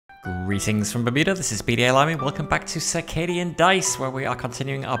Greetings from Bermuda, this is BDA Limey. Welcome back to Circadian Dice, where we are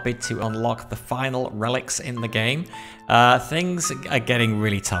continuing our bid to unlock the final relics in the game. Things are getting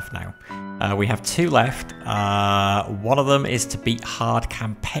really tough now. We have two left. One of them is to beat hard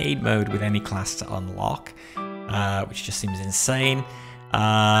campaign mode with any class to unlock, which just seems insane.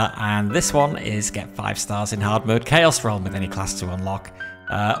 And this one is get 5 stars in hard mode Chaos Realm with any class to unlock.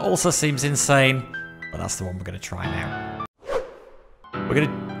 Also seems insane, but that's the one we're going to try now. We're going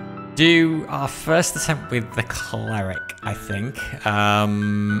to do our first attempt with the cleric, I think,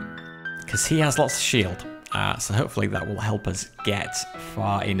 because he has lots of shield, so hopefully that will help us get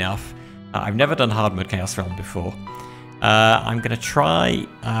far enough. I've never done hard mode Chaos Realm before. I'm going to try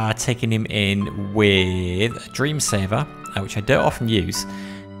taking him in with Dream Saver, which I don't often use,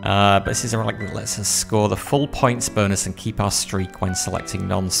 but this is a relic that lets us score the full points bonus and keep our streak when selecting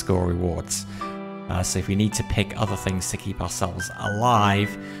non-score rewards. So if we need to pick other things to keep ourselves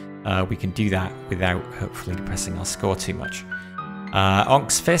alive, we can do that without hopefully depressing our score too much.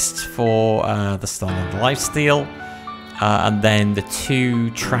 Onk's Fist for the stun and the lifesteal, and then the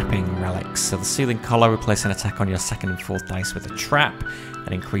 2 trapping relics. So the Soothing Collar, replace an attack on your 2nd and 4th dice with a trap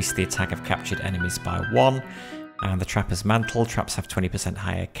and increase the attack of captured enemies by 1. And the Trapper's Mantle, traps have 20%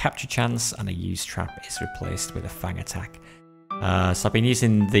 higher capture chance, and a used trap is replaced with a Fang attack. So I've been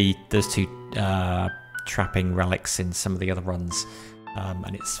using those 2 trapping relics in some of the other runs,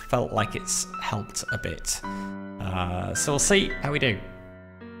 and it's felt like it's helped a bit. So we'll see how we do.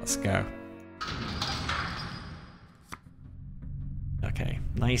 Let's go. Okay,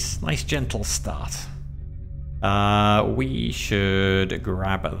 nice gentle start. We should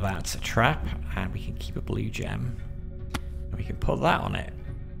grab that trap, and we can keep a blue gem. And we can put that on it.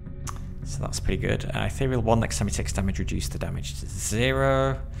 So that's pretty good. Ethereal 1, next time he takes damage, reduce the damage to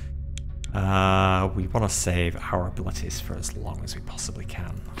 0. We want to save our abilities for as long as we possibly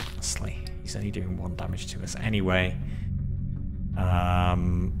can, honestly. He's only doing 1 damage to us anyway.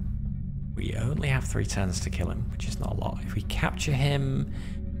 We only have 3 turns to kill him, which is not a lot. If we capture him,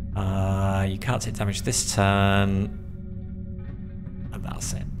 you can't take damage this turn. And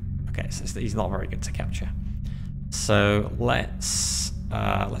that's it. Okay, so he's not very good to capture. So let's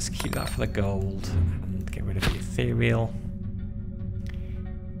keep that for the gold and get rid of the ethereal.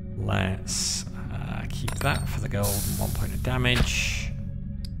 Let's keep that for the gold and 1 point of damage.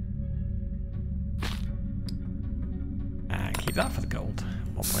 And keep that for the gold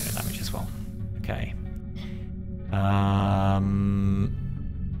and 1 point of damage as well. Okay.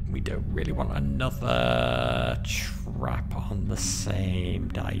 We don't really want another trap on the same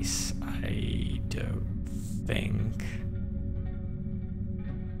dice, I don't think.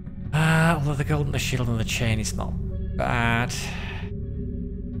 Although the gold and the shield and the chain is not bad.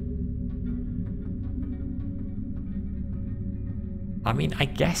 I mean, I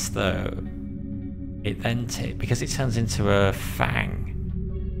guess though, it then because it turns into a Fang,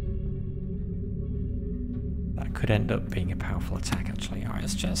 that could end up being a powerful attack actually. Alright,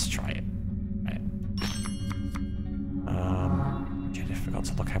 let's just try it. Right. I forgot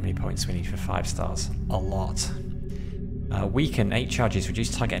to look how many points we need for 5 stars. A lot. Weaken, 8 charges, reduce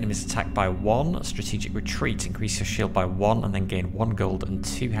target enemy's attack by 1, strategic retreat, increase your shield by 1, and then gain 1 gold and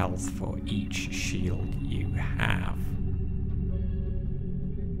 2 health for each shield you have.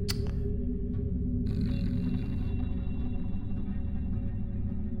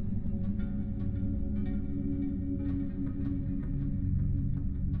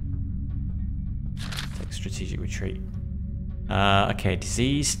 Strategic retreat. Okay,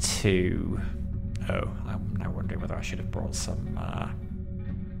 disease 2. Oh, I'm now wondering whether I should have brought some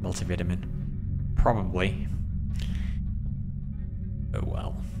multivitamin. Probably. Oh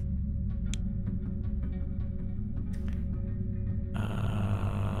well.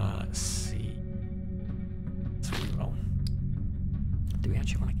 Let's see. Let's reroll. Do we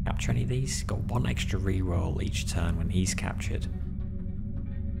actually want to capture any of these? Got 1 extra reroll each turn when he's captured.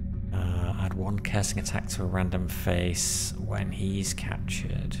 Add 1 cursing attack to a random face when he's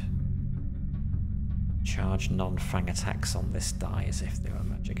captured. Charge non-fang attacks on this die as if they were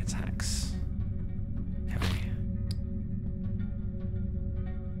magic attacks. Okay.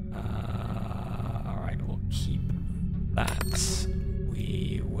 Alright, we'll keep that.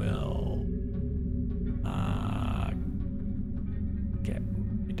 We will get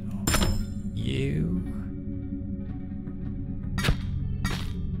rid of you.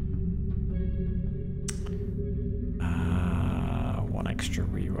 Extra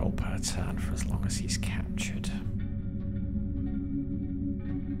reroll per turn for as long as he's captured.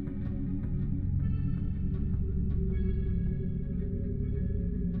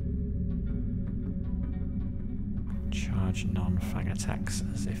 charge non-fang attacks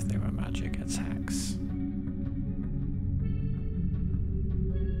as if they were magic attacks.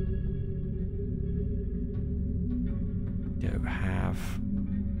 Don't have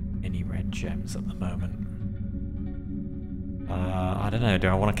any red gems at the moment. I don't know, do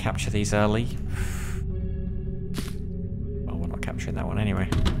I want to capture these early? Well, we're not capturing that one anyway.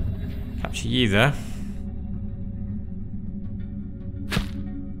 Capture you there.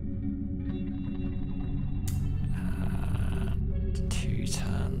 And 2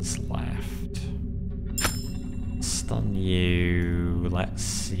 turns left. Stun you. Let's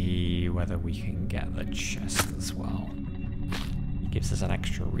see whether we can get the chest as well. It gives us an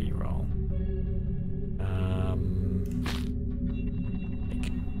extra reroll.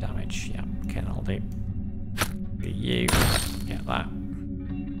 Damage, yeah, okay, that'll do. You get that.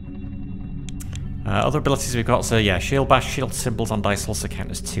 Other abilities we've got, so yeah, shield bash, shield symbols on dice also count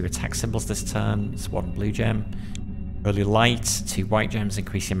as 2 attack symbols this turn. It's 1 blue gem. Early light, 2 white gems,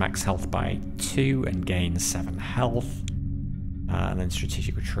 increase your max health by 2 and gain 7 health. And then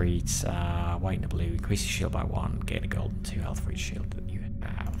strategic retreat, white and a blue, increase your shield by 1, gain a gold and 2 health for each shield that you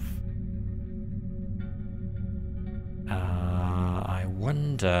have. I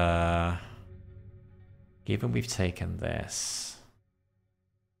wonder, given we've taken this,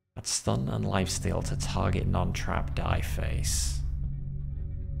 add stun and lifesteal to target non-trap die face.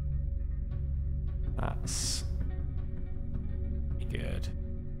 That's good.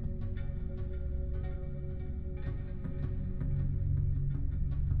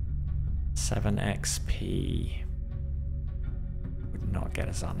 Seven XP would not get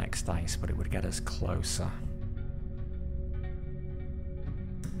us our next dice, but it would get us closer.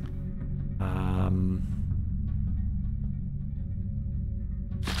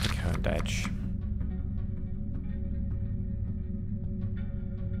 Coned edge.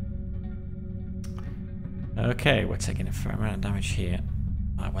 Okay, we're taking a fair amount of damage here.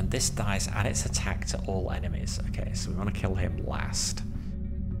 When this dies, add its attack to all enemies. Okay, so we want to kill him last.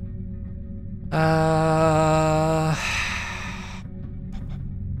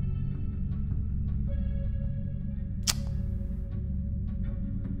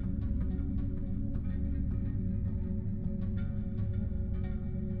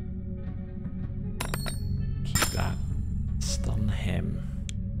 Keep that. Stun him.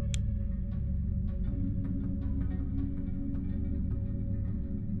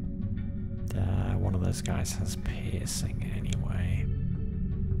 One of those guys has piercing anyway.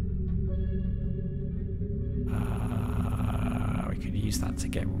 We could use that to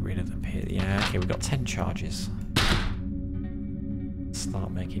get rid of the pit. Yeah, okay, we've got 10 charges.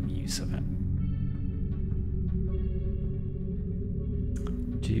 Start making use of it.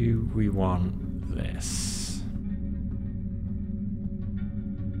 Do we want this?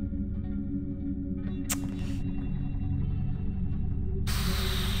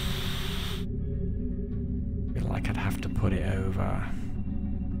 I feel like I'd have to put it over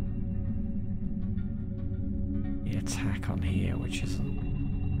the attack on here, which isn't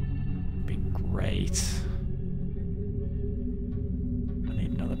be great. I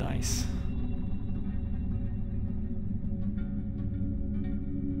need another dice.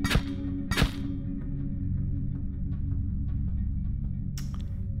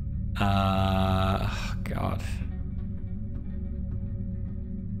 Oh God.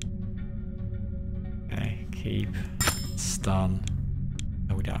 Okay, keep. Stun.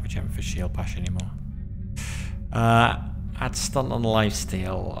 Oh, we don't have a gem for shield bash anymore. Add stun on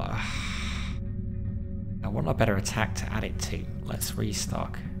lifesteal. I want a better attack to add it to. Let's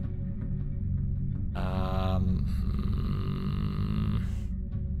restock.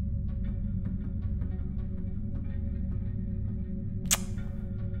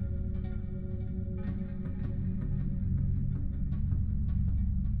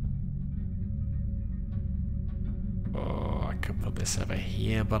 Oh, I could put this over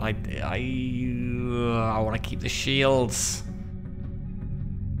here, but I want to keep the shields.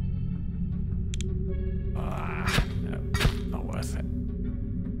 No, not worth it.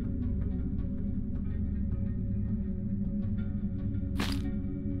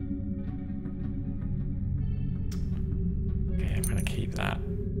 Okay, I'm gonna keep that.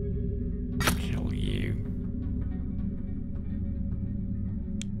 Kill you.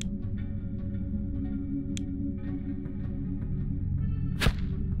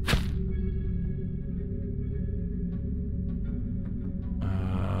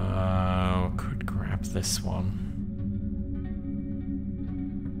 Could grab this one.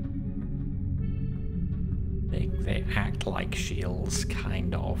 They act like shields,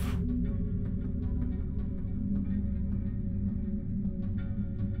 kind of.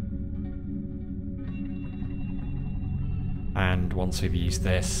 once we've used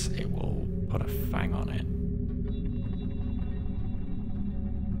this, it will put a fang on it.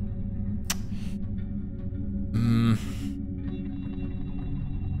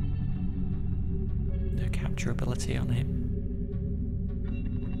 No capture ability on him.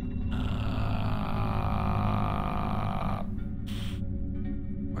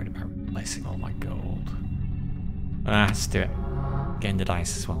 Worried about replacing all my gold. Let's do it. Gain the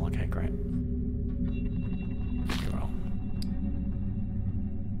dice as well. Okay, great. Well.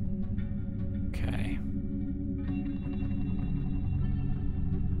 Okay.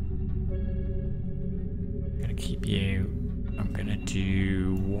 I'm gonna keep you. I'm gonna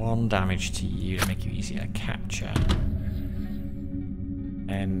do 1 damage to you to make you easier to capture.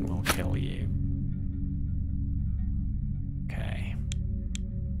 Then we'll kill you. Okay.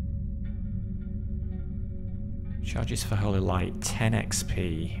 Charges for Holy Light, 10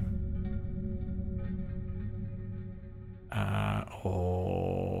 XP.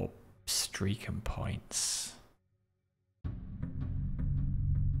 Or Streakum points.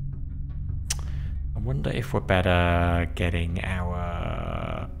 I wonder if we're better getting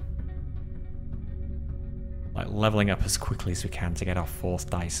our... like leveling up as quickly as we can to get our 4th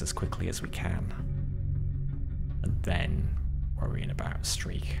dice as quickly as we can. And then worrying about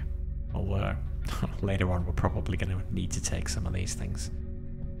Streak. Although, later on we're probably going to need to take some of these things.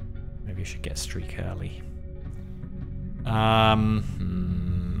 Maybe I should get Streak early.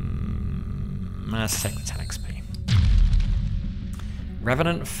 Let's take the 10 XP.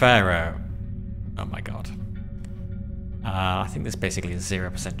 Revenant Pharaoh. Oh my god. I think there's basically a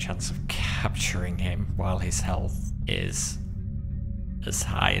 0% chance of capturing him while his health is as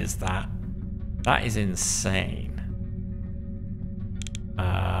high as that. That is insane.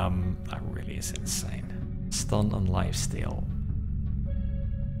 That really is insane. Stun and lifesteal.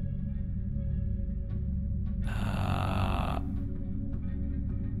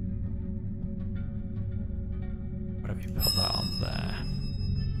 What do we put that on there?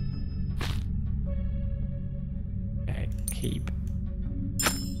 Okay, keep.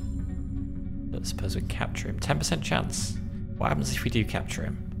 Don't suppose we capture him. 10% chance. What happens if we do capture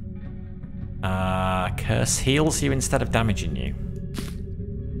him? Curse heals you instead of damaging you.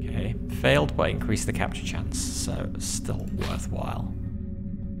 Okay, failed but increased the capture chance, so still worthwhile.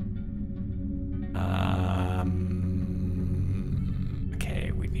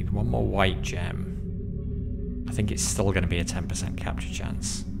 Okay, we need 1 more white gem. I think it's still going to be a 10% capture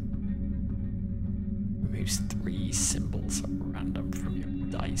chance. Removes 3 symbols at random from your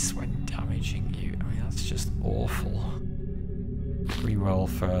dice when damaging you. I mean, that's just awful. Reroll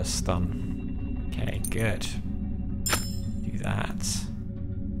for a stun. Okay, good. Do that.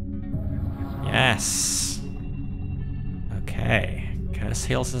 Yes. Okay. Curse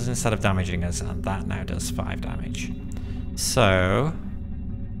heals us instead of damaging us, and that now does 5 damage. So,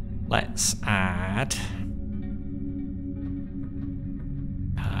 let's add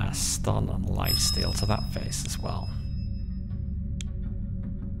stun and lifesteal to that face as well.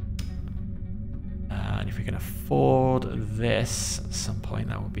 And if we can afford this at some point,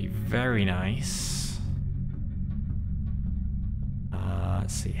 that would be very nice.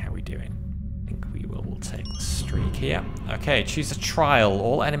 Let's see how we're doing. I think we will take the streak here. Okay, choose a trial.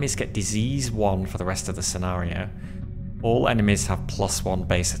 All enemies get disease 1 for the rest of the scenario. All enemies have +1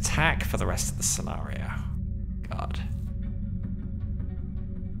 base attack for the rest of the scenario. God.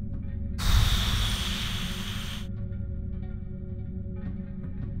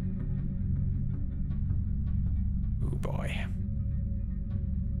 Oh boy.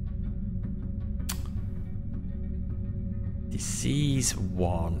 Disease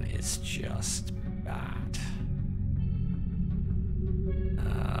 1 is just bad.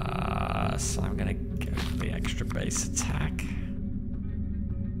 So I'm gonna go for the extra base attack.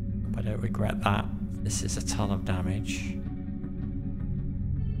 Hope I don't regret that. This is a ton of damage.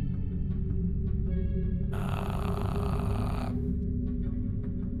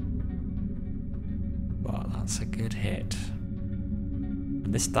 But that's a good hit.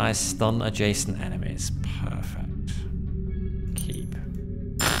 And this dies stun adjacent enemies. Perfect. Keep.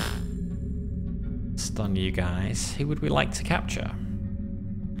 Stun you guys. Who would we like to capture?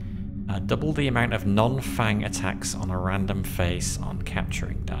 Double the amount of non-fang attacks on a random face on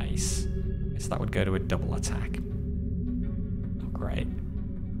capturing dice. So that would go to a double attack. Oh, great.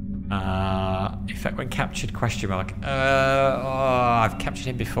 Effect when captured, question mark. I've captured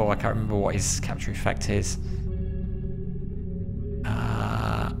him before. I can't remember what his capture effect is.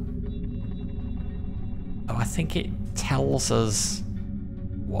 I think it tells us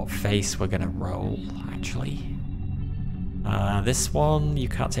what face we're going to roll, actually. This one, you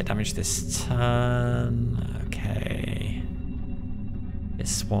can't take damage this turn. Okay.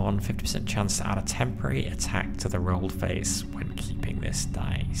 This one, 50% chance to add a temporary attack to the rolled face when keeping this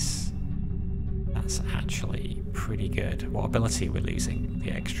dice. That's actually pretty good. What ability are we losing? The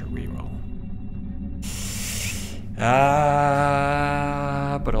extra reroll.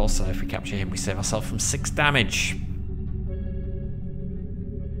 But also, if we capture him, we save ourselves from 6 damage.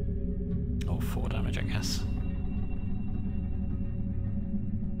 Or 4 damage, I guess.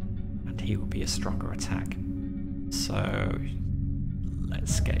 And he will be a stronger attack. So,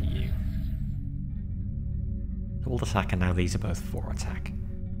 let's get you. Double attack, and now these are both 4 attack.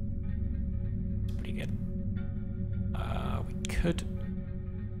 It's pretty good. We could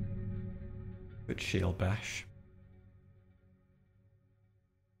shield bash.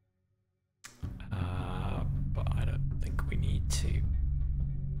 But I don't think we need to.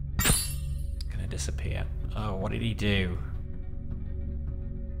 It's gonna disappear. Oh, what did he do?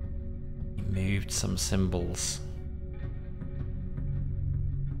 He moved some symbols.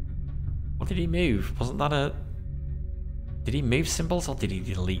 What did he move? Wasn't that a... Did he move symbols or did he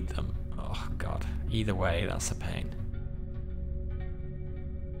delete them? Oh god. Either way, that's a pain.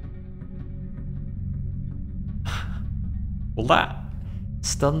 Well, that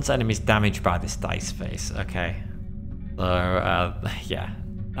stuns enemies damaged by this dice face. Okay. So, yeah.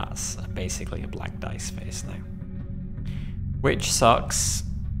 That's basically a black dice face now. Which sucks.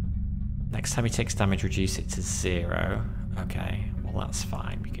 Next time he takes damage, reduce it to 0. Okay. Well, that's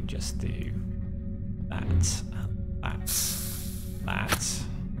fine. We can just do that and that.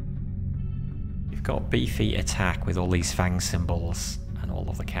 We've got beefy attack with all these fang symbols and all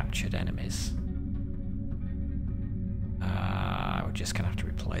of the captured enemies. We're just gonna have to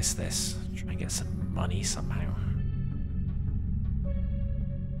replace this. Try and get some money somehow.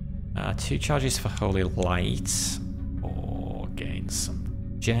 2 charges for Holy Light, or gain some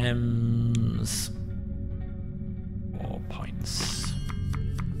gems, or points.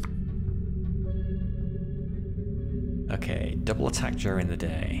 Okay, double attack during the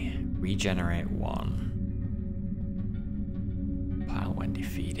day. Regenerate 1. Pile when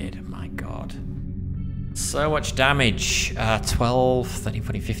defeated. My god. So much damage. 12, 13,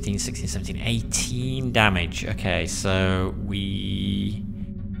 14, 15, 16, 17, 18 damage. Okay, so we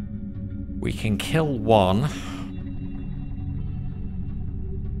can kill 1. I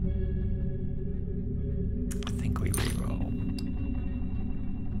think we reroll.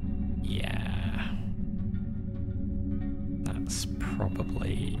 Yeah. That's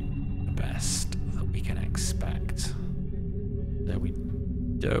probably the best that we can expect. So we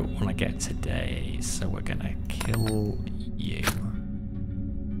don't want to get today, so we're gonna kill you.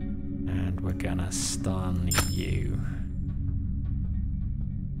 And we're gonna stun you.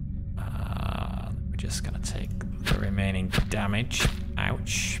 We're just gonna take the remaining damage.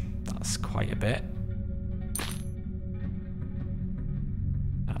 Ouch. That's quite a bit.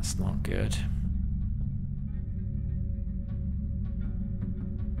 That's not good.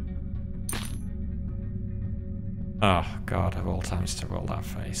 Oh god, of all times to roll that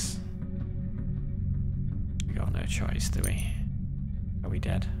face. We got no choice, do we? Are we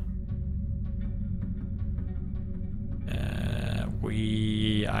dead?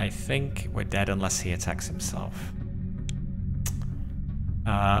 I think we're dead unless he attacks himself.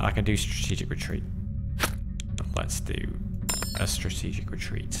 I can do strategic retreat. Let's do a strategic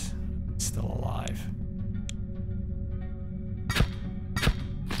retreat. Still alive.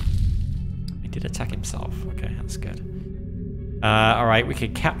 He did attack himself. Okay, that's good. Alright, we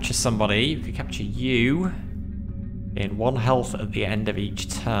could capture somebody. We could capture you in 1 health at the end of each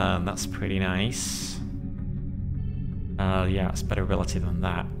turn. That's pretty nice. Yeah, it's better ability than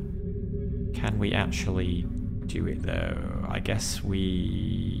that. Can we actually do it though? I guess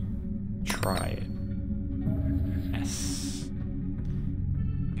we try it. Yes.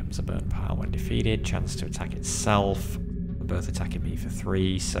 Becomes a burnt pile when defeated. Chance to attack itself. They're both attacking me for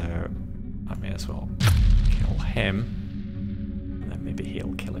 3, so I may as well kill him. And then maybe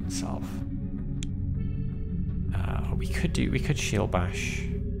he'll kill himself. We could shield bash.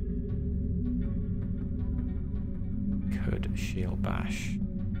 Could shield bash.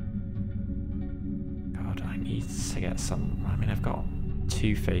 God, I need to get some. I mean, I've got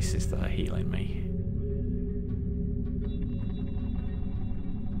 2 faces that are healing me.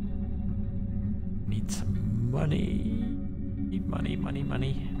 Need some money. Need money, money,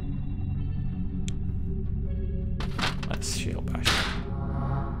 money. Let's shield bash.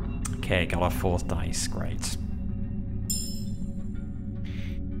 Okay, got our 4th dice. Great.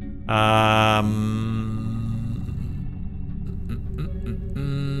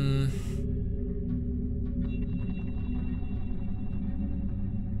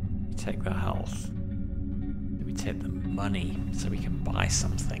 Take the health. Do we take the money so we can buy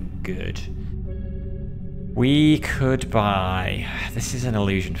something good. We could buy... This is an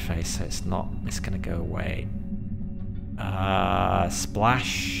illusion face, so it's not... It's going to go away.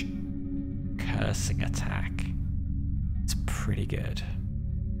 Splash... Cursing attack. It's pretty good.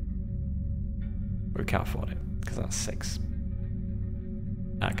 But we can't afford it, because that's 6.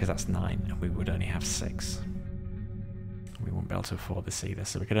 Because that's 9, and we would only have 6. We won't be able to afford this either,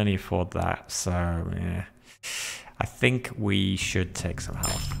 so we could only afford that, so yeah. I think we should take some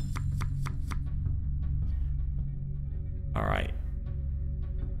health. Alright.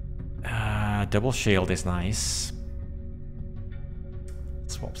 Double shield is nice.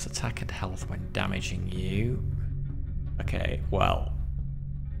 Swaps attack and health when damaging you. Okay, well.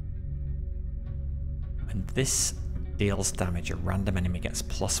 When this deals damage, a random enemy gets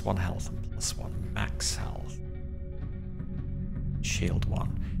 +1 health and +1 max health. Shield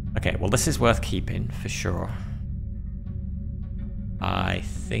 1. Okay, well this is worth keeping for sure. I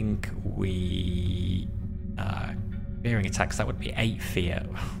think we... fearing attacks, that would be 8 fear.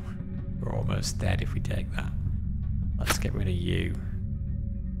 We're almost dead if we take that. Let's get rid of you.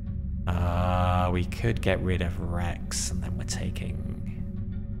 We could get rid of Rex, and then we're taking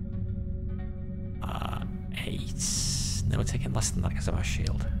 8. No, we're taking less than that because of our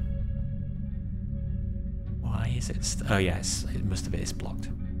shield. Why is it? Oh yes, it must have been blocked.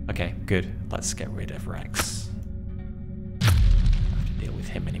 Okay, good. Let's get rid of Rex. Don't have to deal with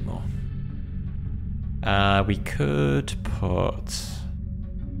him anymore. We could put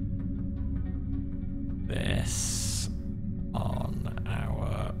this on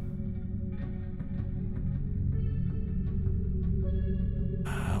our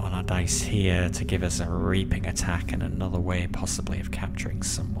dice here to give us a reaping attack and another way possibly of capturing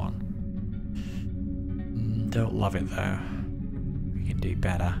someone. Don't love it though. We can do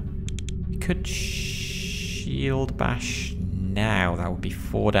better. We could shield bash now. That would be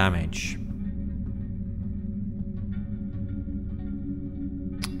 4 damage.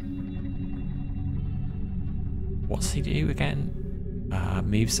 What's he do again?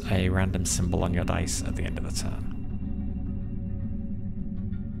 Moves a random symbol on your dice at the end of the turn.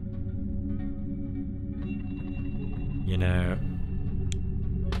 You know...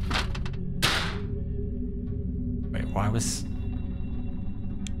 Wait, why was...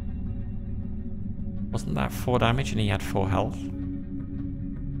 Wasn't that 4 damage and he had 4 health?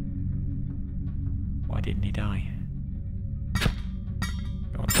 Why didn't he die? I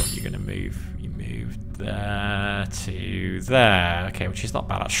thought you were going to move. You moved there to there. Okay, which is not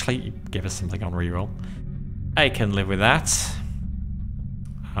bad actually. You give us something on reroll. I can live with that.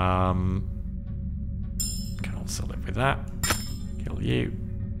 Can also live with that. Kill you.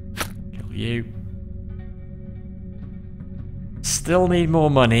 Kill you. Still need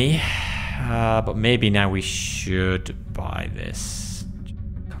more money. But maybe now we should buy this.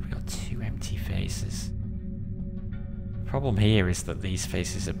 God, we got 2 empty faces. The problem here is that these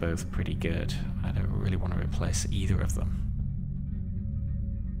faces are both pretty good. I don't really want to replace either of them.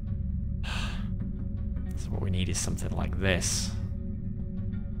 So what we need is something like this.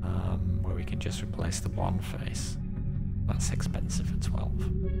 Where we can just replace the one face. That's expensive for 12.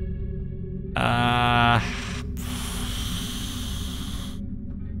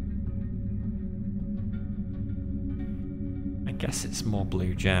 I guess it's more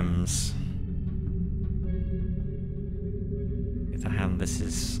blue gems. With a hand, this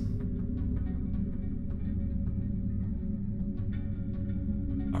is...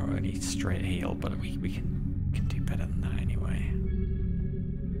 our only straight heal, but we can do better than that anyway.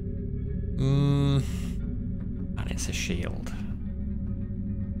 And it's a shield.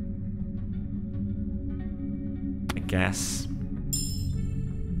 I guess.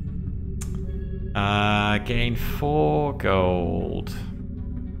 Gain 4 gold.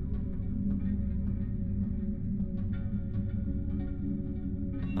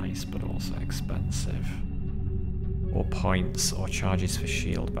 Nice, but also expensive. Or points, or charges for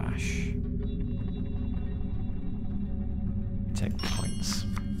shield bash. Take the points.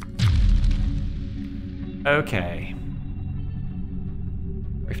 Okay.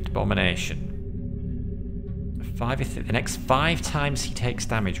 Rift Abomination. The next 5 times he takes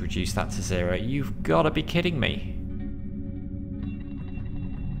damage, reduce that to 0. You've got to be kidding me.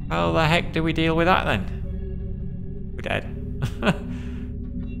 How the heck do we deal with that then? We're dead.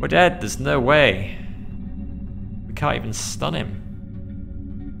 We're dead, there's no way. We can't even stun him.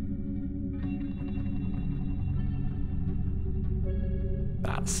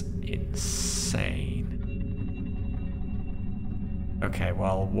 That's insane. Okay,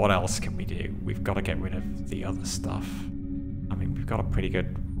 well, what else can we do? We've got to get rid of the other stuff. I mean, we've got a pretty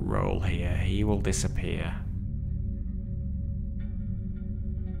good roll here. He will disappear.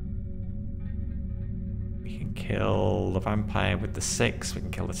 We can kill the vampire with the 6. We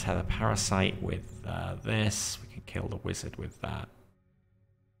can kill the tether parasite with this. We can kill the wizard with that.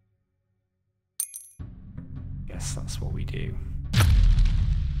 Guess that's what we do.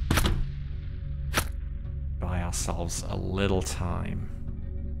 Buy ourselves a little time.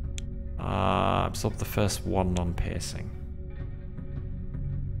 Absorb the first 1 non-piercing.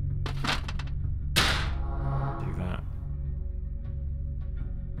 Do that.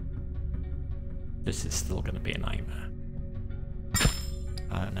 This is still going to be a nightmare.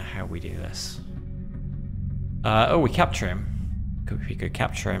 I don't know how we do this. Oh, we capture him. We could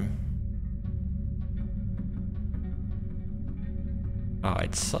capture him. Oh,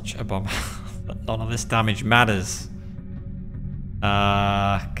 it's such a bummer that none of this damage matters.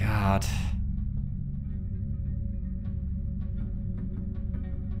 God.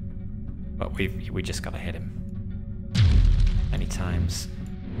 But we just gotta hit him many times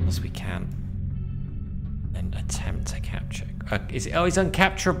as we can, and attempt to capture. Is it? Oh, he's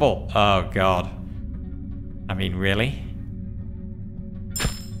uncapturable. Oh God. I mean, really?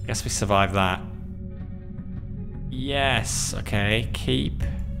 Guess we survived that. Yes. Okay. Keep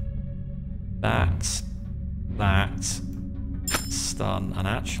that. Stun and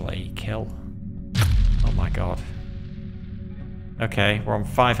actually kill. Oh my God. Okay, we're on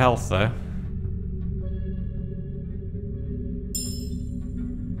 5 health though.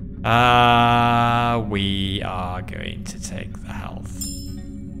 We are going to take the health.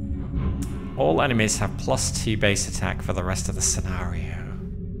 All enemies have +2 base attack for the rest of the scenario.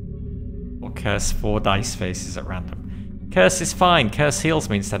 Or curse 4 dice faces at random. Curse is fine. Curse heals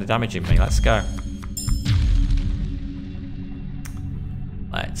me instead of damaging me. Let's go.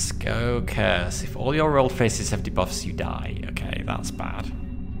 Let's go, Curse. If all your rolled faces have debuffs, you die. Okay, that's bad.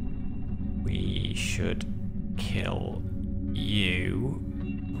 We should kill you.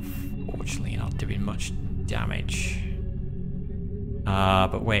 Unfortunately, not doing much damage.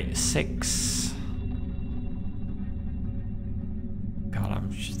 But wait, 6. God,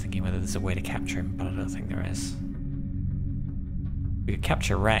 I'm just thinking whether there's a way to capture him, but I don't think there is. We could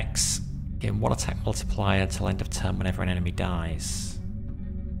capture Rex. Gain 1 attack multiplier until end of turn whenever an enemy dies.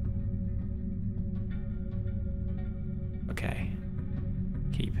 Okay.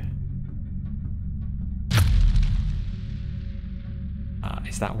 Keep.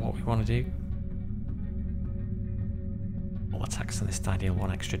 Is that what we want to do? All attacks on this die deal 1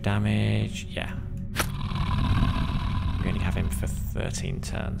 extra damage. Yeah. We only have him for 13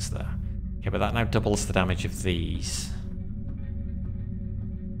 turns though. Okay, but that now doubles the damage of these.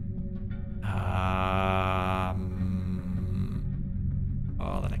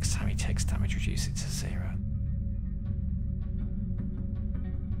 Oh, the next time he takes damage, reduce it to 0.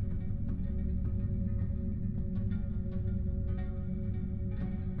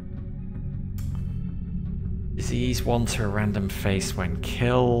 Disease 1 to a random face when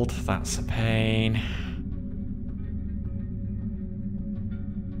killed. That's a pain.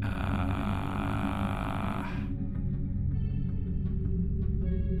 I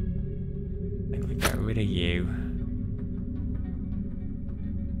think we get rid of you.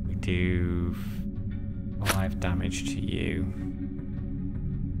 We do 5 damage to you.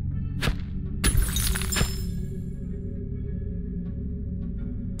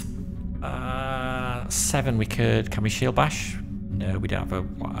 7 we could. Can we shield bash? No, we don't have a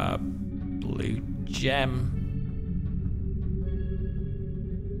blue gem.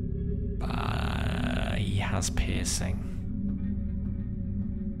 He has piercing.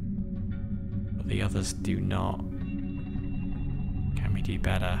 But the others do not. Can we do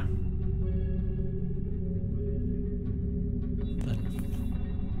better than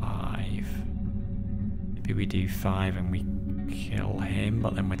 5? Maybe we do 5 and we kill him,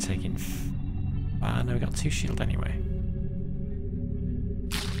 but then we're taking... no, we got 2 shield anyway.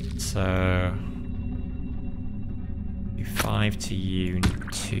 So... do 5 to you,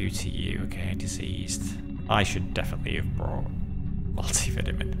 2 to you. Okay, diseased. I should definitely have brought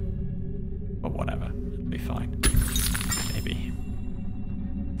multivitamin. But whatever, it'll be fine. Maybe.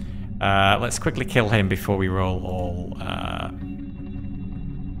 Let's quickly kill him before we roll all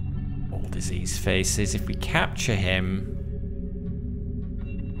disease faces. If we capture him...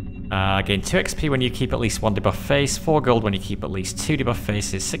 gain 2 XP when you keep at least 1 debuff face, 4 gold when you keep at least 2 debuff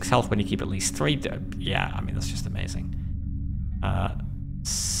faces, 6 health when you keep at least 3 yeah, I mean, that's just amazing.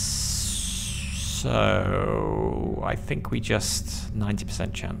 So... I think we just...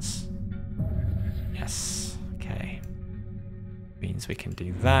 90% chance. Yes. Okay. Means we can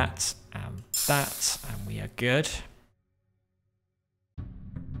do that, and we are good.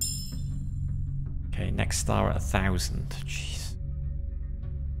 Okay, next star at 1,000. Jeez.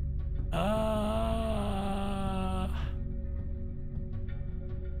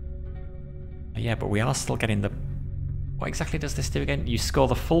 Yeah, but we are still getting the... What exactly does this do again? You score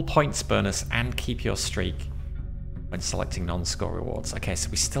the full points bonus and keep your streak when selecting non-score rewards. Okay, so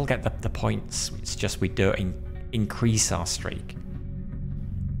we still get the points. It's just we don't increase our streak.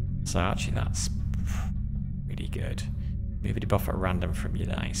 So actually that's really good. Move a debuff at random from your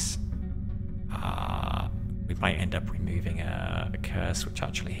dice. We might end up removing a curse, which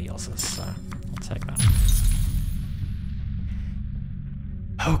actually heals us, so I'll take that.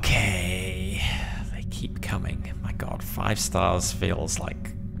 Okay, they keep coming. My god, 5 stars feels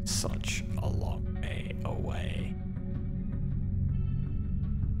like such a long way away.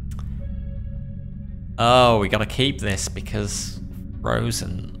 Oh, we gotta keep this because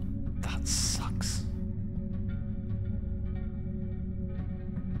Frozen, that sucks.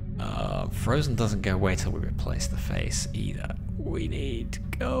 Frozen doesn't go away till we replace the face either. We need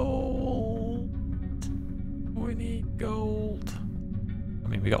gold. We need gold. I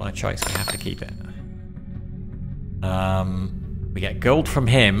mean, we got no choice, we have to keep it. We get gold from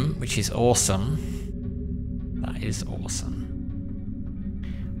him, which is awesome. That is awesome.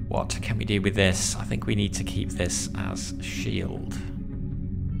 What can we do with this? I think we need to keep this as shield.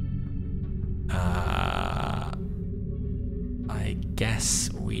 I guess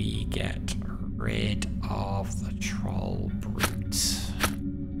we get rid of the troll brute.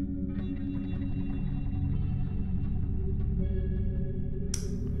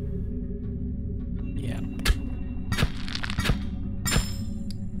 Yep.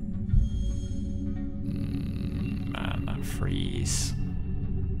 Man, that freeze.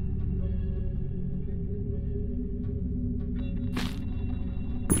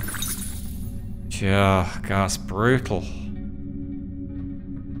 Yeah, that's brutal.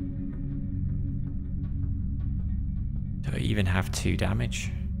 Do I even have 2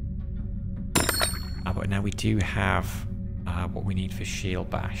 damage? But now we do have what we need for shield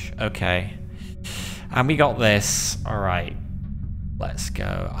bash. Okay. And we got this. Alright. Let's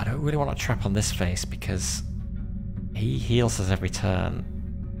go. I don't really want to trap on this face because he heals us every turn.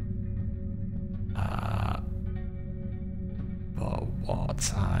 But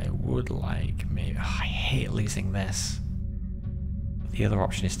what I would like, maybe... Oh, I hate losing this. The other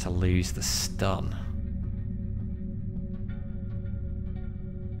option is to lose the stun.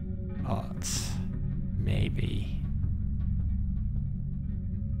 But maybe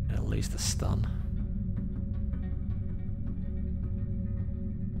I'll lose the stun.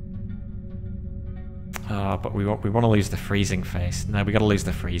 But we want to lose the freezing face. No, we got to lose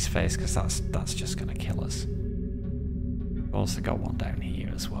the freeze face because that's just gonna kill us. We've also got one down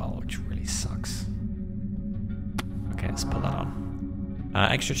here as well, which really sucks. Okay, let's put that on.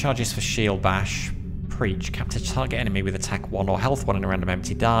 Extra charges for shield bash. Preach. Capture target enemy with attack 1 or health 1 in a random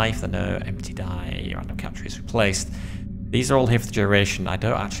empty die. If the no empty die, your random capture is replaced. These are all here for the duration. I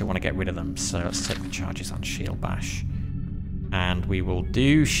don't actually want to get rid of them, so let's take the charges on shield bash. And we will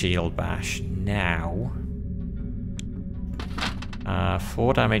do shield bash now.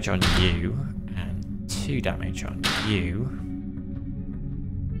 4 damage on you, and 2 damage on you,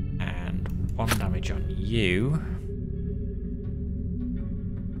 and 1 damage on you.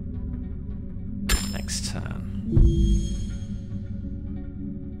 Next turn.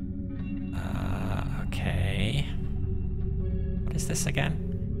 Okay. What is this again?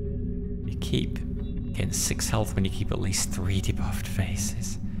 You keep getting 6 health when you keep at least 3 debuffed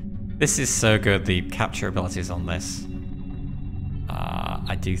faces. This is so good, the capture abilities on this.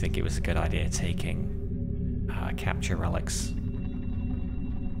 I do think it was a good idea taking capture relics.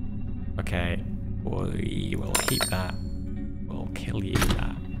 Okay, we will keep that. We'll kill you with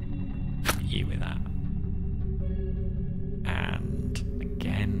that. You with that. And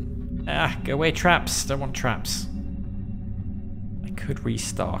again. Go away, traps. Don't want traps. I could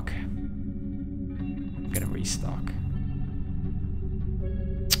restock. I'm gonna restock.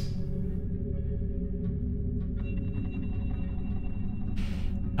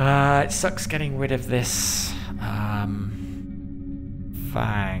 It sucks getting rid of this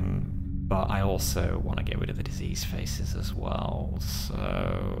Fang, but I also want to get rid of the disease faces as well,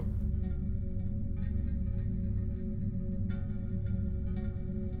 so...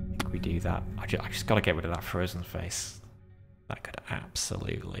 I think we do that. I just got to get rid of that frozen face. That could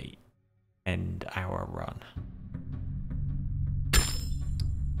absolutely end our run.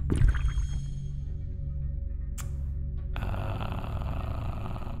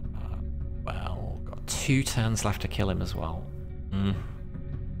 Well, got 2 turns left to kill him as well.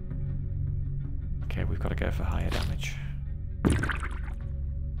 Okay, we've got to go for higher damage.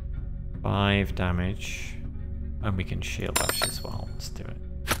 5 damage. And we can shield bash as well. Let's do it.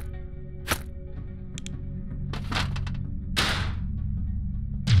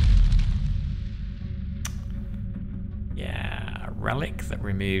 relic that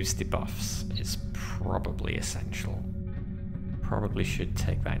removes debuffs is probably essential. Probably should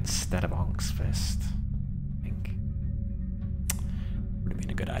take that instead of Onk's Fist. I think. Would have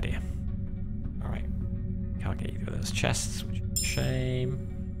been a good idea. Alright. Can't get either of those chests, which is a shame.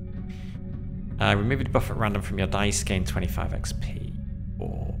 Remove a debuff at random from your dice, gain 25 XP.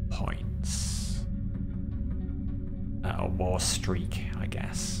 4 points. Or more streak, I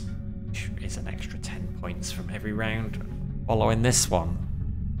guess. Which is an extra 10 points from every round. Following this one.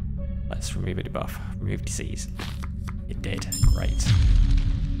 Let's remove a debuff. Remove disease. It did. Great.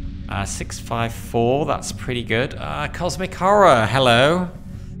 654, that's pretty good. Cosmic Horror, hello.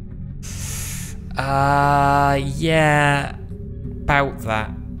 Yeah. About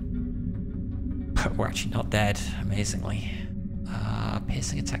that. But we're actually not dead, amazingly.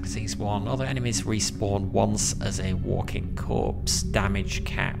 Piercing attack disease 1. Other enemies respawn once as a walking corpse. Damage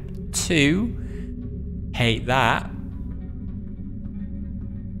cap 2. Hate that.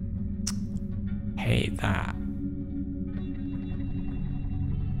 Hate that.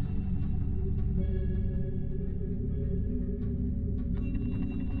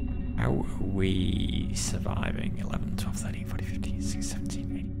 How are we surviving? 11, 12, 13, 14, 15, 16,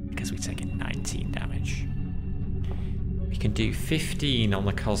 17, 18. Because we're taking 19 damage. We can do 15 on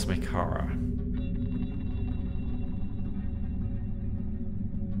the Cosmic Horror.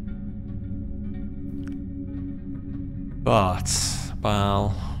 But,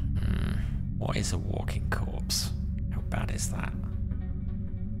 well, what is a walking corpse? How bad is that?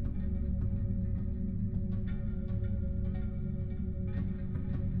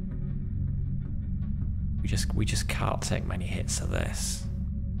 We just can't take many hits of this.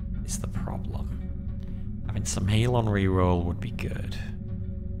 Is the problem. Having some heal on reroll would be good.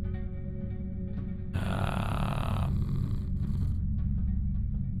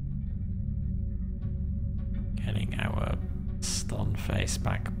 Getting our stun face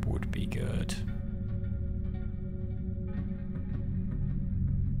back would be good.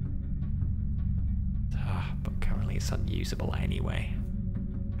 But currently it's unusable anyway.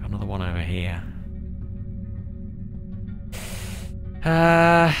 Got another one over here.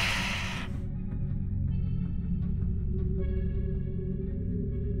 Gonna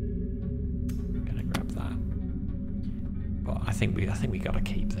grab that. But I think we gotta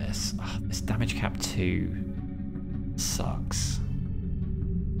keep this. This damage cap 2 sucks.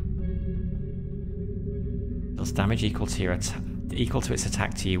 Does damage equal to your equal to its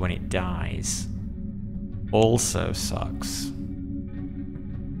attack to you when it dies. Also sucks.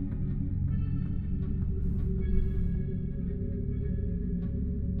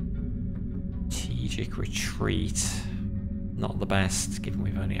 Strategic retreat. Not the best, given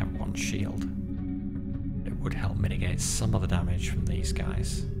we've only have one shield. It would help mitigate some of the damage from these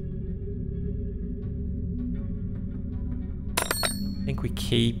guys. I think we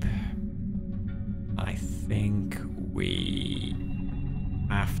keep. I think we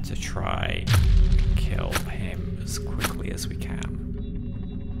have to try and kill him as quickly as we can.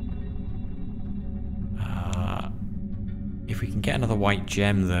 If we can get another white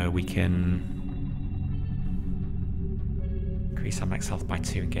gem though, we can increase our max health by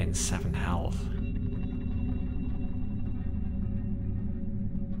 2 and gain 7 health.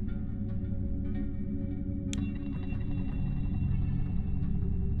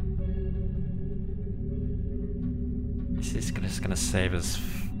 This is just gonna save us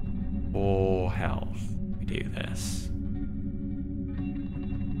 4 health. We do this.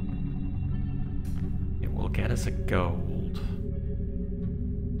 It will get us a gold.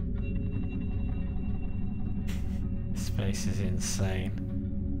 This face is insane.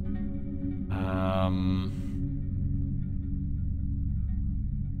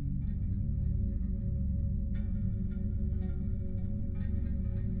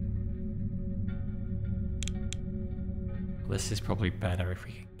 This is probably better if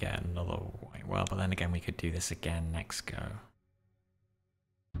we could get another white. Well, but then again, we could do this again next go.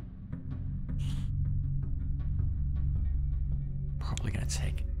 Probably gonna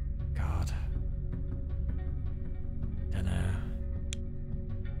take. God. Dunno.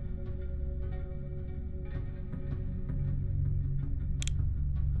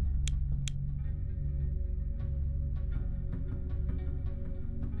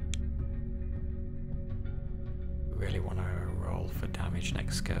 Really want to roll for damage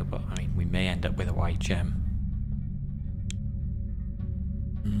next go, but I mean, we may end up with a white gem.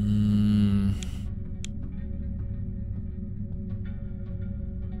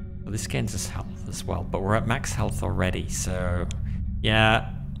 Well, this gains us health as well, but we're at max health already, so yeah,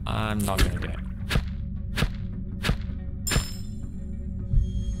 I'm not going to do it.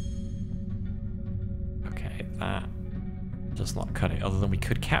 Okay, that Does not cut it, other than we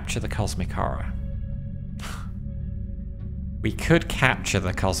could capture the cosmic horror. We could capture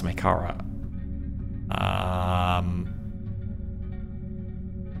the cosmic horror.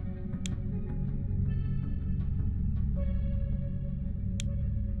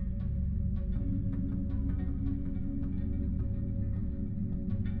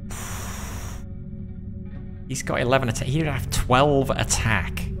 He's got 11 attack. He'd have 12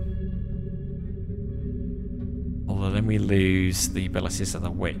 attack. Although then we lose the abilities of the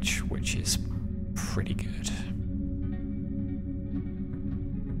witch, which is pretty good.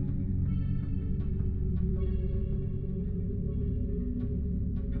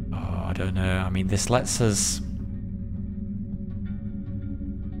 Oh, I don't know. I mean, this lets us...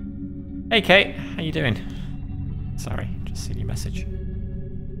 Hey, Kate. How you doing? Sorry, just seen your message.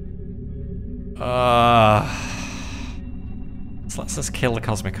 This lets us kill the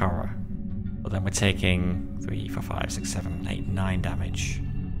cosmic horror. But then we're taking 3, 4, 5, 6, 7, 8, 9 damage.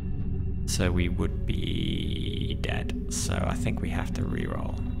 So we would be dead. So I think we have to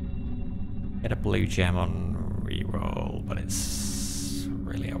reroll. Get a blue gem on reroll, but it's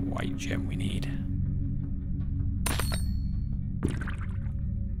really a white gem we need.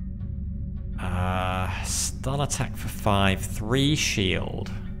 Stun attack for 5, 3 shield.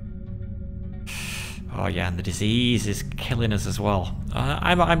 Oh yeah, and the disease is killing us as well.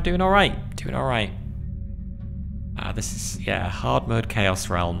 I'm doing alright. Doing alright. This is, yeah, hard mode Chaos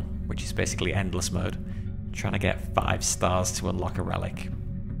Realm, which is basically endless mode. Trying to get 5 stars to unlock a relic.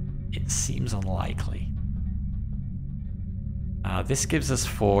 It seems unlikely. This gives us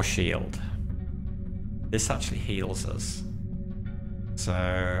 4 shield. This actually heals us. So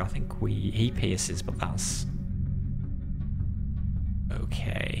I think he pierces, but that's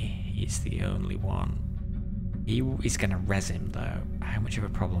okay. He's the only one. He's going to res him though. How much of a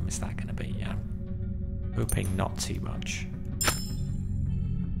problem is that going to be? I'm hoping not too much.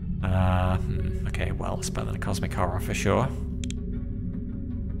 Okay, well, it's better than a cosmic horror for sure.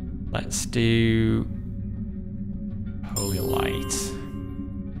 Let's do Holy Light.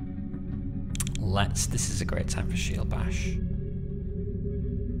 This is a great time for Shield Bash.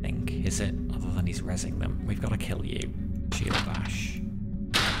 I think, is it? Other than he's resing them. We've got to kill you. Shield Bash.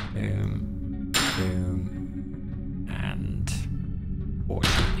 Boom. Boom. And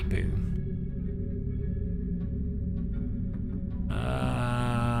fortunately, boom.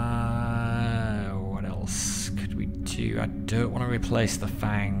 What else could we do? I don't want to replace the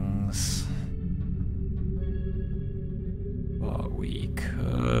fangs. But we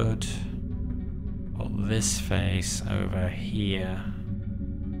could put this face over here.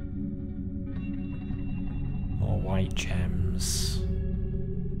 More white gems.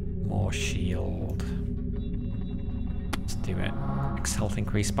 More shield. Let's do it. Max health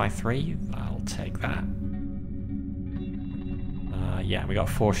increased by 3. I'll take that. Yeah, we got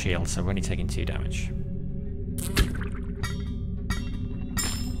 4 shields, so we're only taking 2 damage.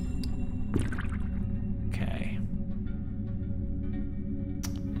 Okay.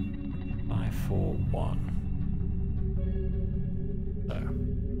 5, 4, 1. So,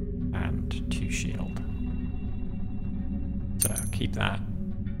 and 2 shield. So keep that.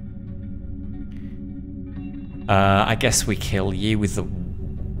 I guess we kill you with the...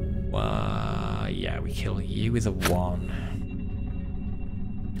 yeah, we kill you with a 1.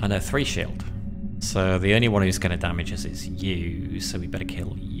 I know, 3 shield. So the only one who's going to damage us is you, so we better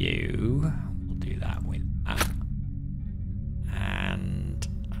kill you. We'll do that with that. And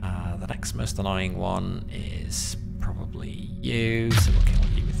the next most annoying one is probably you, so we'll kill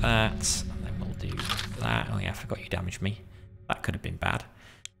you with that. And then we'll do that. Oh yeah, I forgot you damaged me. That could have been bad.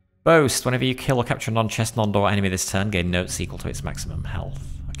 Boast. Whenever you kill or capture a non-chest, non-door enemy this turn, gain notes equal to its maximum health.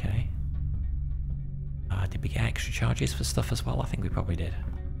 Okay. Did we get extra charges for stuff as well? I think we probably did.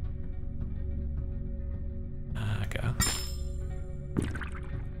 Go.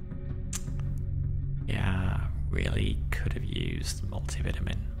 Yeah, really could have used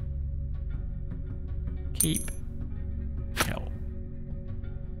multivitamin. Keep. Kill.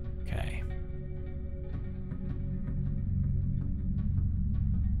 Okay.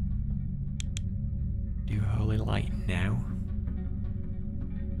 Do Holy Light now.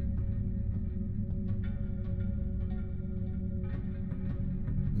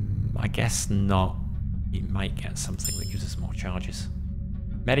 I guess not. It might get something that gives us more charges.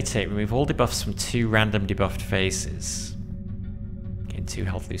 Meditate. Remove all debuffs from 2 random debuffed faces. Gain 2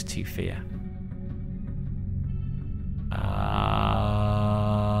 health, lose 2 fear.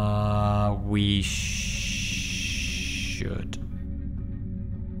 We should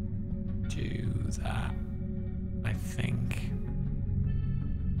do that, I think.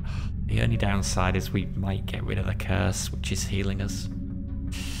 The only downside is we might get rid of the curse, which is healing us.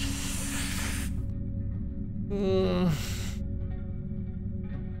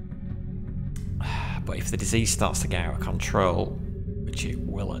 But if the disease starts to get out of control, which it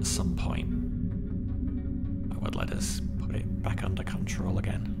will at some point, that would let us put it back under control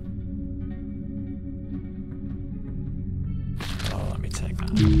again. Oh, let me take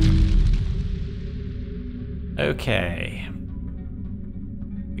that. Okay.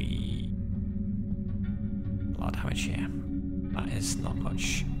 A lot of damage here. That is not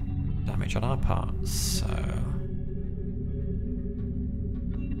much damage on our part, so...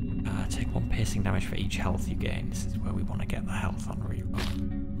 take 1 piercing damage for each health you gain. This is where we want to get the health on reroll.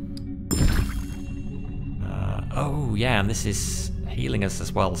 Oh, yeah, and this is healing us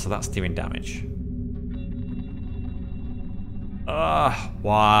as well, so that's doing damage.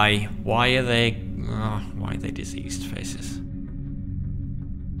 Why? Why are they diseased faces?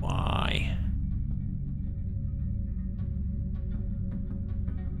 Why?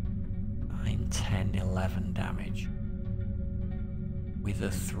 9, 10, 11 damage. With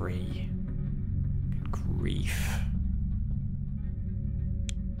a 3. Good grief.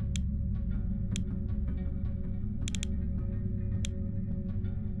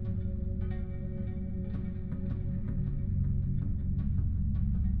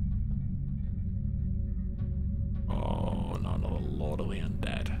 Oh, no, the Lord of the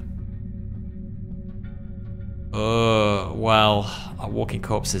Undead. Well, a walking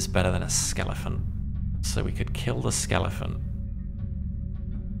corpse is better than a skeleton. So we could kill the skeleton.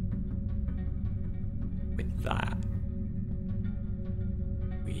 That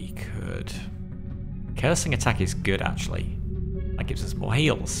we could... Cursing attack is good, actually. That gives us more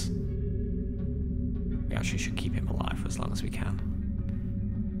heals. We actually should keep him alive for as long as we can.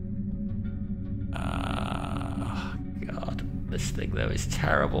 God, this thing though is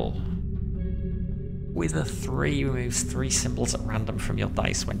terrible. With a 3, removes 3 symbols at random from your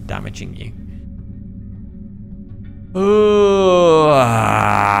dice when damaging you.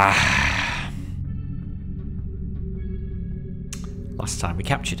 Last time we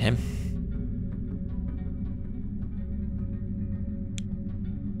captured him.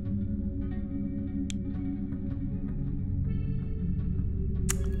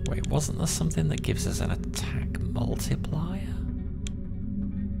 Wait, wasn't there something that gives us an attack multiplier?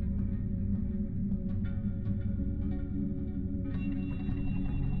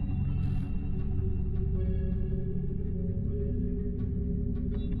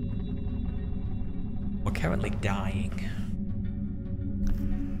 We're currently dying.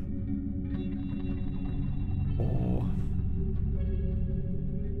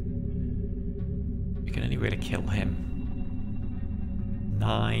 We can only really kill him.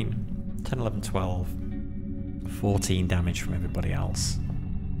 9, 10, 11, 12, 14 damage from everybody else.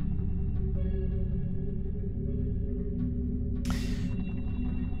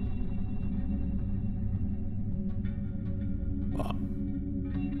 But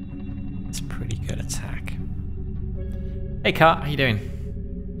it's a pretty good attack. Hey Kat, how you doing?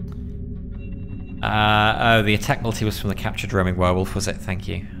 Oh, the attack multi was from the captured roaming werewolf, was it? Thank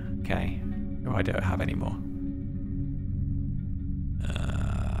you. Okay. Oh, I don't have any more.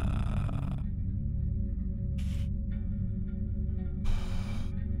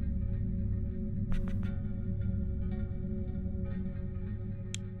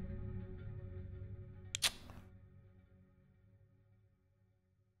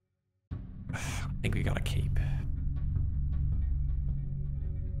 I think we gotta keep.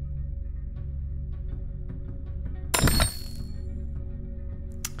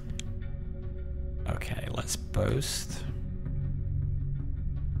 Okay, let's boast.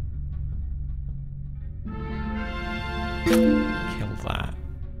 Kill that.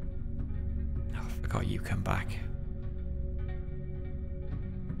 Oh, I forgot you come back.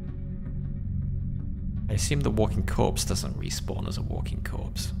 I assume the walking corpse doesn't respawn as a walking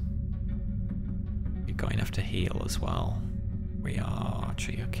corpse. We've got enough to heal as well. We are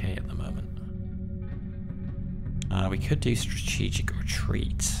actually okay at the moment. We could do strategic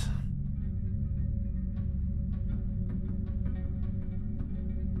retreat.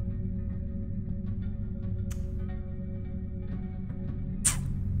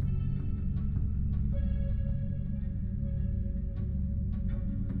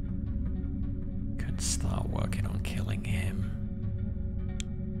 Start working on killing him.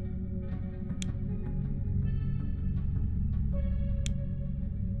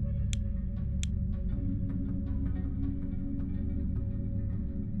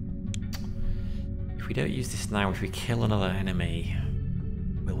 If we don't use this now, if we kill another enemy,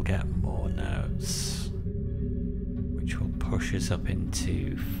 we'll get more notes, which will push us up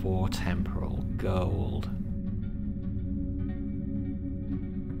into 4 temporal gold.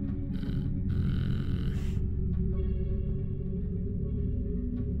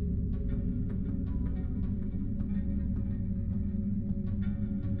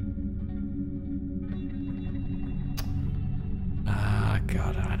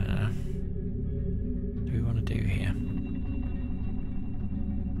 God, I don't know. What do we want to do here?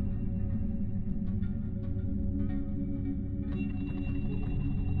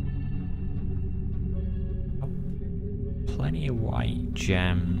 Plenty of white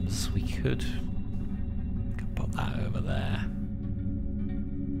gems. We could put that over there.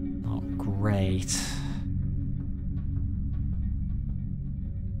 Not great.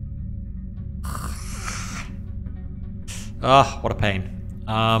 Oh, what a pain.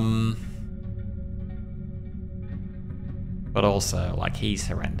 But also, like, he's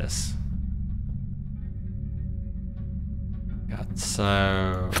horrendous. God,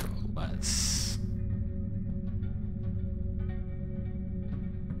 so let's...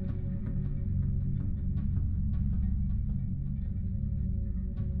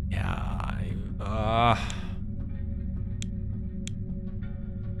 Yeah, I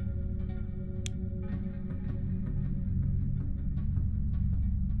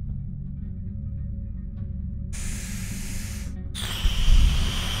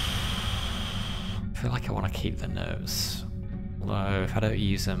feel like I want to keep the notes. Although, if I don't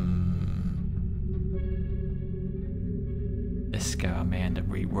use them this go, I may end up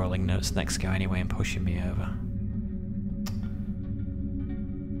re-rolling notes next go anyway and pushing me over.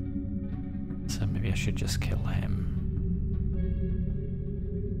 So maybe I should just kill him.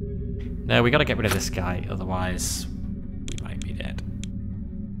 No, we gotta get rid of this guy, otherwise we might be dead.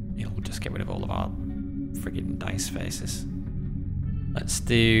 He'll just get rid of all of our friggin' dice faces. Let's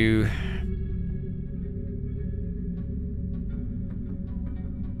do...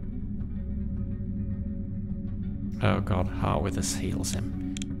 Oh god, Heart Withers heals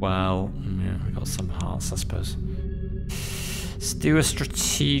him. Well, yeah, we got some hearts, I suppose. Let's do a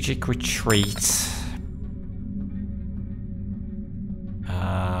strategic retreat.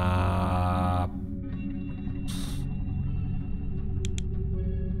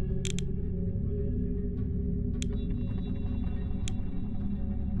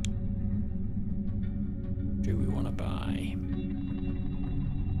 Do we want to buy?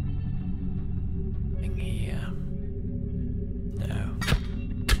 Thing here. No.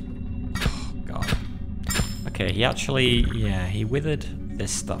 Oh, God. Okay, he actually, yeah, he withered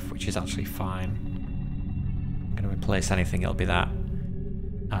this stuff, which is actually fine. I'm going to replace anything, it'll be that.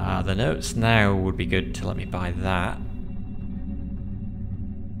 The notes now would be good to let me buy that.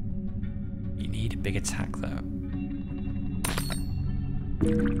 You need a big attack, though.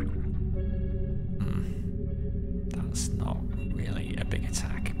 That's not really a big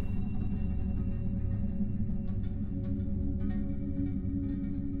attack.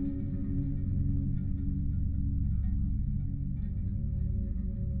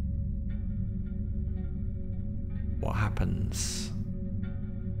 What happens?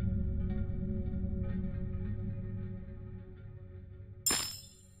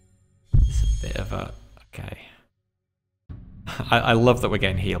 It's a bit of a... okay. I love that we're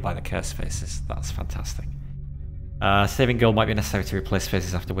getting healed by the curse faces. That's fantastic. Saving gold might be necessary to replace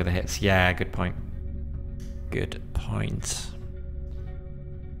faces after wither hits. Yeah, good point. Good point.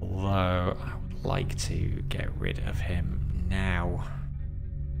 Although, I would like to get rid of him now.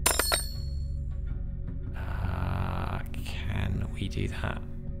 Can we do that?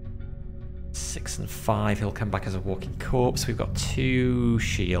 6 and 5, he'll come back as a walking corpse. We've got 2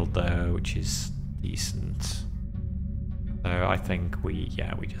 shield though, which is decent. So I think we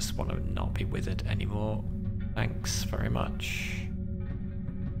just want to not be withered anymore. Thanks very much.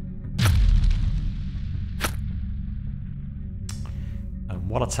 And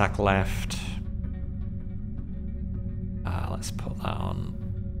 1 attack left. Let's put that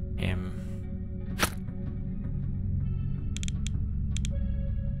on him.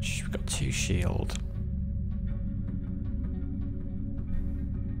 We've got 2 shield.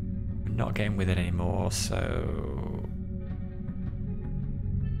 We're not getting with it anymore, so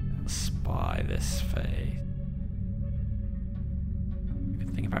let's buy this face.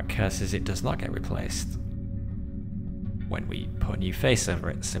 Good thing about curses, it does not get replaced when we put a new face over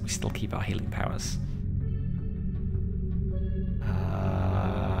it, so we still keep our healing powers.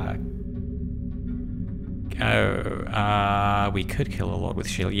 We could kill a Lord with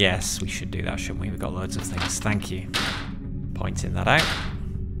shield. Yes, we should do that, shouldn't we? We've got loads of things. Thank you. Pointing that out.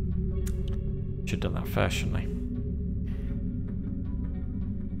 Should have done that first, shouldn't I?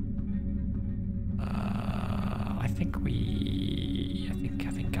 I think we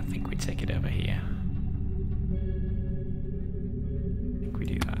take it over here. I think we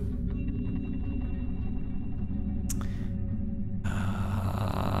do that.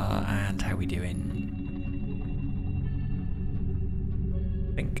 And how are we doing?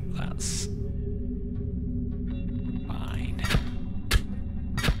 I think that's fine.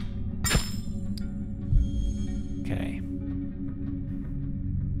 Okay.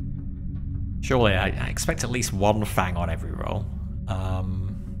 Surely I expect at least one fang on every roll.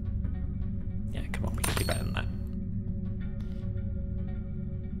 Yeah, come on, we can do better than that.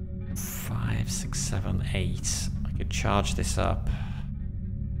 5, 6, 7, 8. I could charge this up.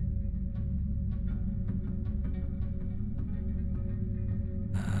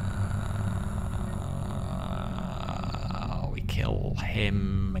 We kill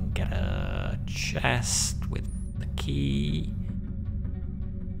him and get a chest with the key.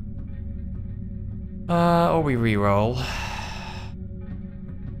 Or we re-roll.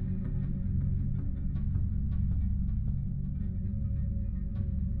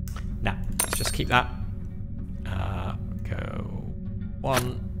 Nah, let's just keep that. Go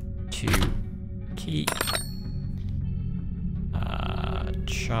 1, 2, key.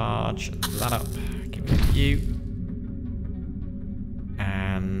 Charge that up. Give it to you.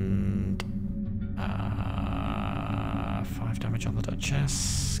 And 5 damage on the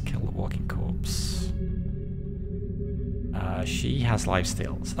Duchess. Kill the walking corpse. She has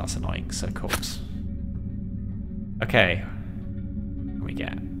lifesteal, so that's annoying. So corpse. Okay. What do we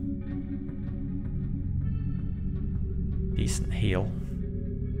get? Decent heal.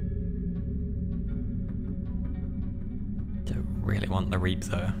 Don't really want the reap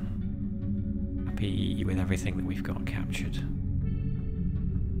though. Happy with everything that we've got captured.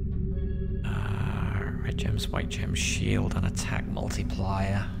 Red gems, white gems, shield and attack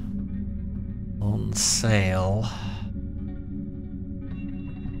multiplier. On sale.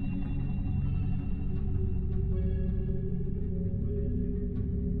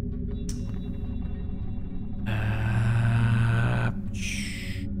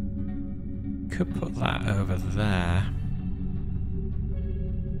 Could put that over there.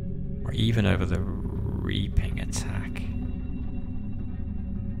 Or even over the reaping attack.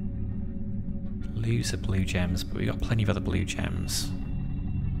 Lose the blue gems, but we got plenty of other blue gems.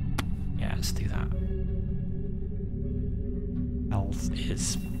 Yeah, let's do that. Health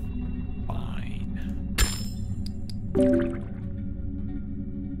is fine.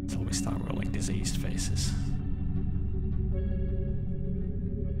 Until we start rolling diseased faces.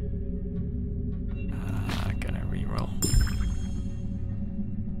 Gonna re-roll.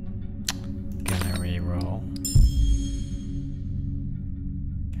 Gonna re-roll.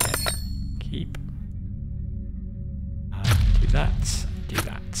 Okay, keep. Do that, do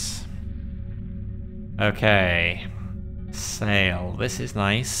that. Okay. Sail. This is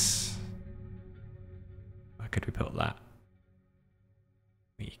nice. Where could we put that?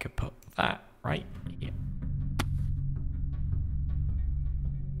 We could put that right here.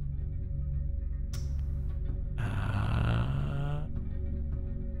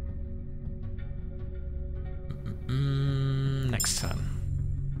 Next turn.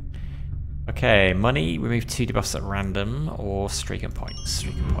 Okay, money, remove 2 debuffs at random, or streaking points.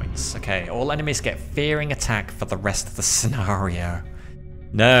 Streaking points. Okay, all enemies get fearing attack for the rest of the scenario.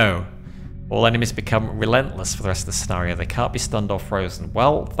 No. All enemies become relentless for the rest of the scenario. They can't be stunned or frozen.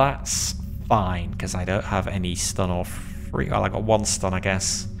 Well, that's fine, because I don't have any stun or free. Well, I got 1 stun, I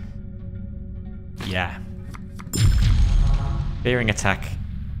guess. Yeah. Fearing attack,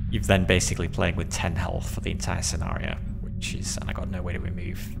 you've then basically playing with 10 health for the entire scenario, which is, and I got no way to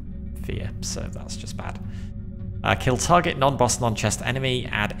remove fear, so that's just bad. Kill target non-boss, non-chest enemy,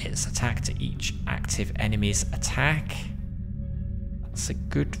 add its attack to each active enemy's attack. That's a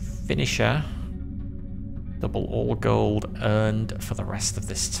good finisher. Double all gold earned for the rest of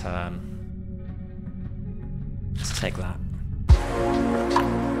this turn. Let's take that.